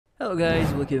Hello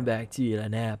guys, welcome back to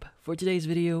an app. For today's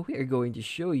video, we are going to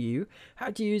show you how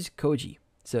to use Koji.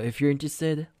 So if you're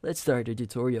interested, let's start the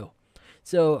tutorial.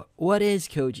 So what is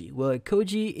Koji? Well,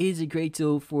 Koji is a great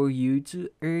tool for you to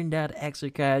earn that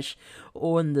extra cash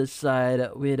on the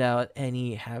side without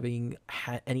any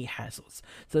any hassles.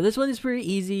 So this one is pretty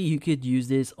easy. You could use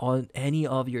this on any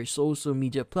of your social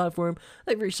media platform.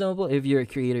 Like for example, if you're a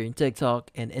creator in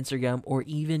TikTok and Instagram or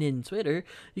even in Twitter,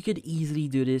 you could easily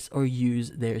do this or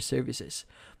use their services.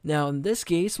 Now in this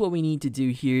case, what we need to do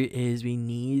here is we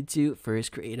need to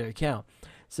first create our account.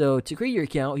 So to create your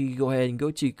account, you can go ahead and go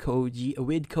to Koji.com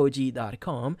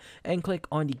and click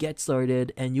on the get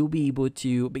started, and you'll be able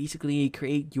to basically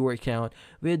create your account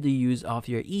with the use of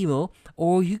your email,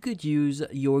 or you could use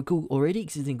your already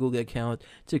existing Google account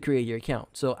to create your account.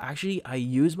 So actually I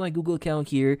use my Google account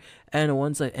here, and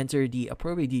once I entered the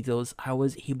appropriate details, I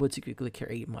was able to quickly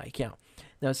create my account.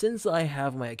 Now since I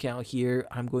have my account here,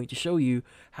 I'm going to show you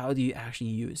how do you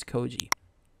actually use Koji.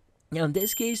 Now in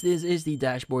this case, this is the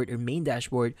dashboard or main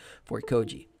dashboard for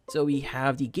Koji. So we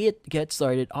have the get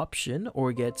started option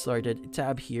or get started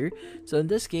tab here. So in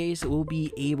this case, we'll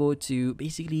be able to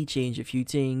basically change a few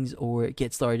things or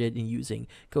get started in using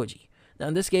Koji. Now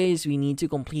in this case, we need to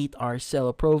complete our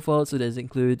seller profile. So this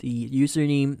include the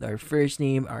username, our first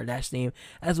name, our last name,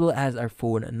 as well as our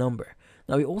phone number.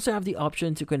 Now we also have the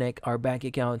option to connect our bank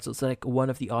account. So select one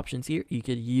of the options here. You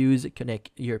could use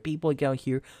connect your PayPal account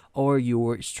here or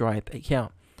your Stripe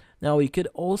account. Now we could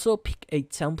also pick a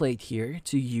template here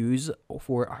to use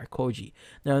for our Koji.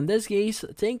 Now in this case,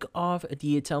 think of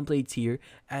the templates here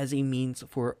as a means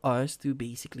for us to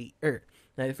basically earn.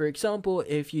 Now, for example,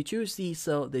 if you choose the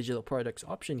sell digital products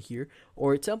option here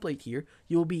or template here,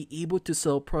 you'll be able to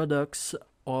sell products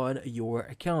on your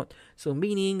account. So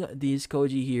meaning this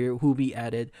Koji here will be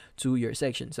added to your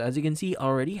section. So as you can see, I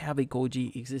already have a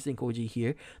existing Koji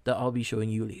here that I'll be showing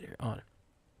you later on.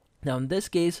 Now in this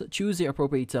case, choose the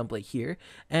appropriate template here,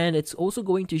 and it's also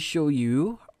going to show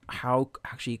you how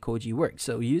actually Koji works.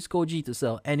 So use Koji to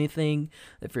sell anything.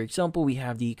 Like for example, we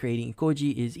have the creating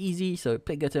Koji is easy. So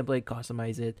pick a template,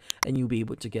 customize it, and you'll be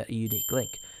able to get a unique link.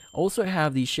 Also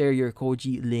have the share your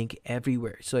Koji link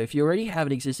everywhere. So if you already have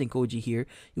an existing Koji here,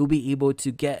 you'll be able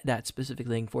to get that specific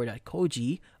link for that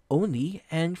Koji only,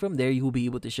 and from there you will be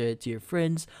able to share it to your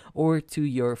friends or to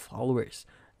your followers.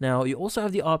 Now, you also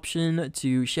have the option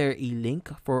to share a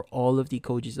link for all of the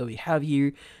Kojis that we have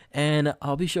here, and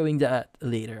I'll be showing that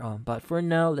later on. But for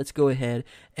now, let's go ahead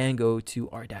and go to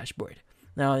our dashboard.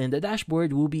 Now, in the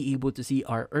dashboard, we'll be able to see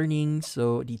our earnings.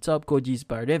 So, the top Kojis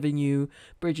by revenue,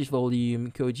 purchase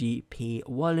volume, Koji Pay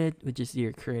Wallet, which is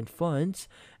your current funds.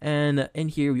 And in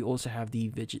here, we also have the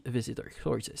visitor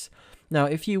sources. Now,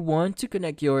 if you want to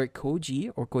connect your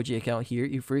Koji or Koji account here,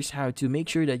 you first have to make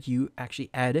sure that you actually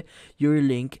add your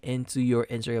link into your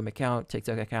Instagram account,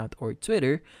 TikTok account, or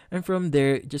Twitter. And from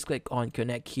there, just click on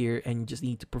connect here, and you just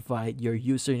need to provide your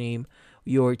username,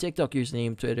 your TikTok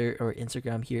username, Twitter, or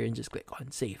Instagram here, and just click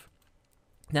on save.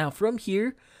 Now, from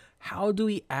here, how do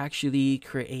we actually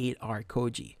create our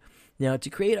Koji? Now, to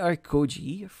create our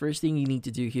Koji, first thing you need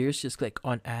to do here is just click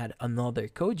on add another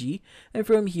Koji, and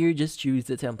from here, just choose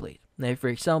the template. Now, for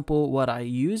example, what I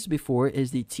used before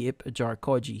is the tip jar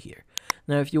Koji here.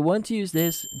 Now, if you want to use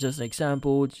this, just an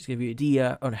example, just give you an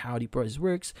idea on how the process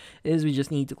works, is we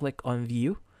just need to click on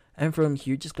view, and from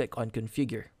here, just click on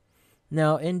configure.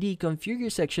 Now, in the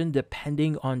configure section,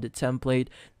 depending on the template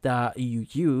that you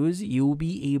use, you'll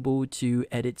be able to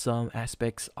edit some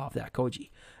aspects of that Koji.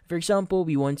 For example,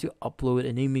 we want to upload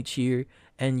an image here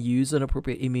and use an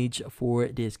appropriate image for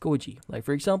this Koji. Like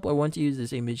for example, I want to use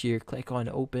this image here, click on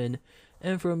open,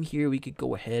 and from here we could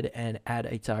go ahead and add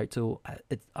a title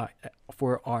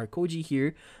for our Koji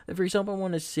here. Like for example, I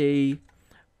want to say,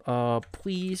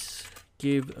 please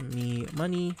give me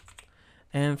money.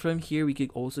 And from here, we could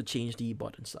also change the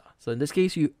button style. So in this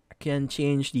case, you can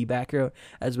change the background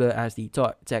as well as the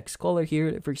text color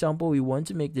here. For example, we want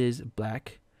to make this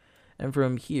black. And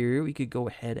from here, we could go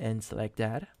ahead and select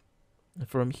that. And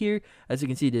from here, as you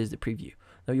can see, this is the preview.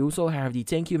 Now, you also have the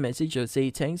thank you message. So say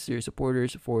thanks to your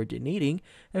supporters for donating.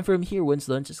 And from here, once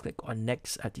done, just click on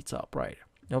next at the top right.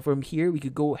 Now from here, we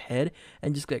could go ahead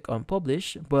and just click on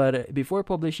publish. But before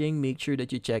publishing, make sure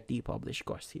that you check the publish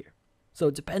cost here. So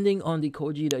depending on the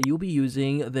Koji that you'll be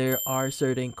using, there are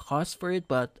certain costs for it,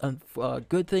 but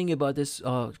good thing about this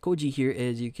Koji here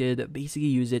is you could basically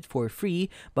use it for free,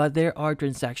 but there are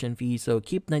transaction fees, so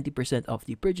keep 90% of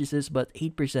the purchases, but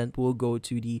 8% will go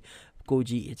to the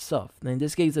Koji itself. Now in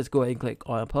this case, let's go ahead and click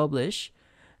on publish,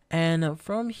 and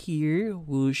from here,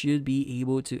 we should be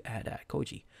able to add that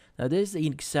Koji. Now this is an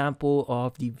example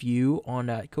of the view on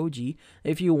that Koji.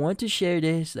 If you want to share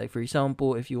this, like for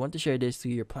example, if you want to share this to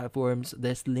your platforms,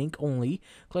 this link only,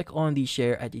 click on the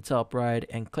share at the top right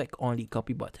and click on the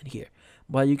copy button here.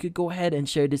 But you could go ahead and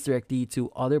share this directly to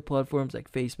other platforms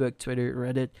like Facebook, Twitter,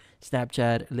 Reddit,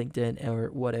 Snapchat, LinkedIn, or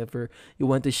whatever you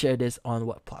want to share this on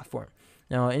what platform.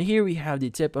 Now in here we have the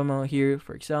tip amount here.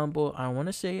 For example, I want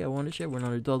to share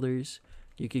 $100.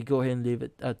 You could go ahead and leave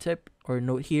it a tip or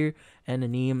note here, and the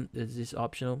name is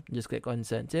optional. Just click on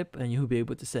send tip and you'll be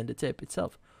able to send the tip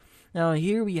itself. Now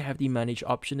here we have the manage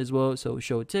option as well. So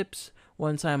show tips,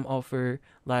 one-time offer,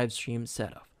 live stream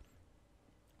setup.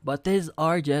 But these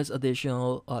are just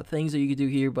additional things that you can do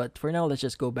here. But for now, let's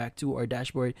just go back to our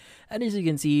dashboard. And as you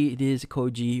can see, this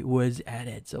Koji was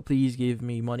added. So please give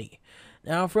me money.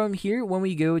 Now from here, when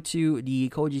we go to the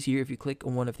Kojis here, if you click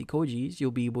on one of the Kojis, you'll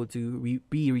be able to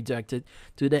be redirected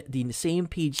to the same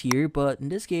page here. But in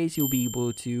this case, you'll be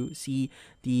able to see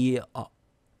the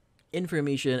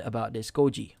information about this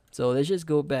Koji. So let's just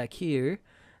go back here.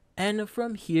 And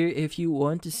from here, if you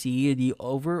want to see the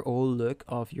overall look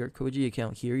of your Koji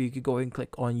account here, you could go ahead and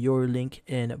click on your link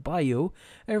in bio.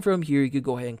 And from here, you could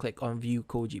go ahead and click on view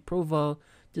Koji profile,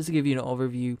 just to give you an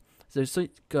overview. So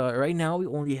right now we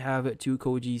only have 2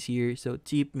 Kojis here. So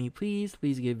tip me please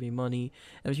give me money.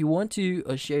 And if you want to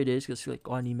share this, just click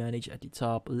on the manage at the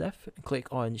top left and click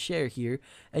on share here,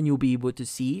 and you'll be able to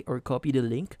see or copy the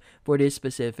link for this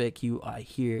specific UI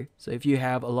here. So if you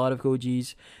have a lot of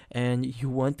Kojis and you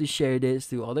want to share this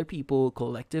to other people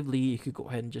collectively, you could go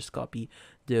ahead and just copy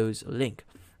those link.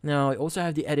 Now I also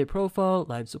have the edit profile,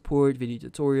 live support, video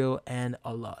tutorial, and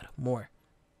a lot more.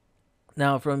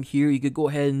 Now from here, you could go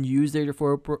ahead and use their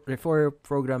referral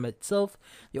program itself.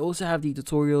 They also have the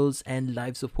tutorials and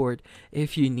live support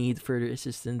if you need further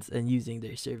assistance in using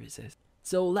their services.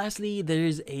 So lastly,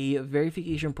 there's a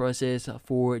verification process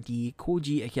for the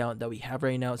Koji account that we have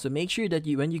right now. So make sure that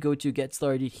when you go to get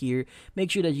started here,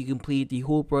 make sure that you complete the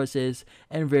whole process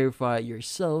and verify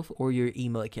yourself or your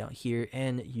email account here,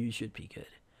 and you should be good.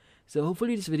 So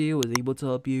hopefully this video was able to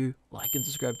help you. Like and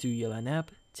subscribe to Yelan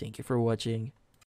app. Thank you for watching.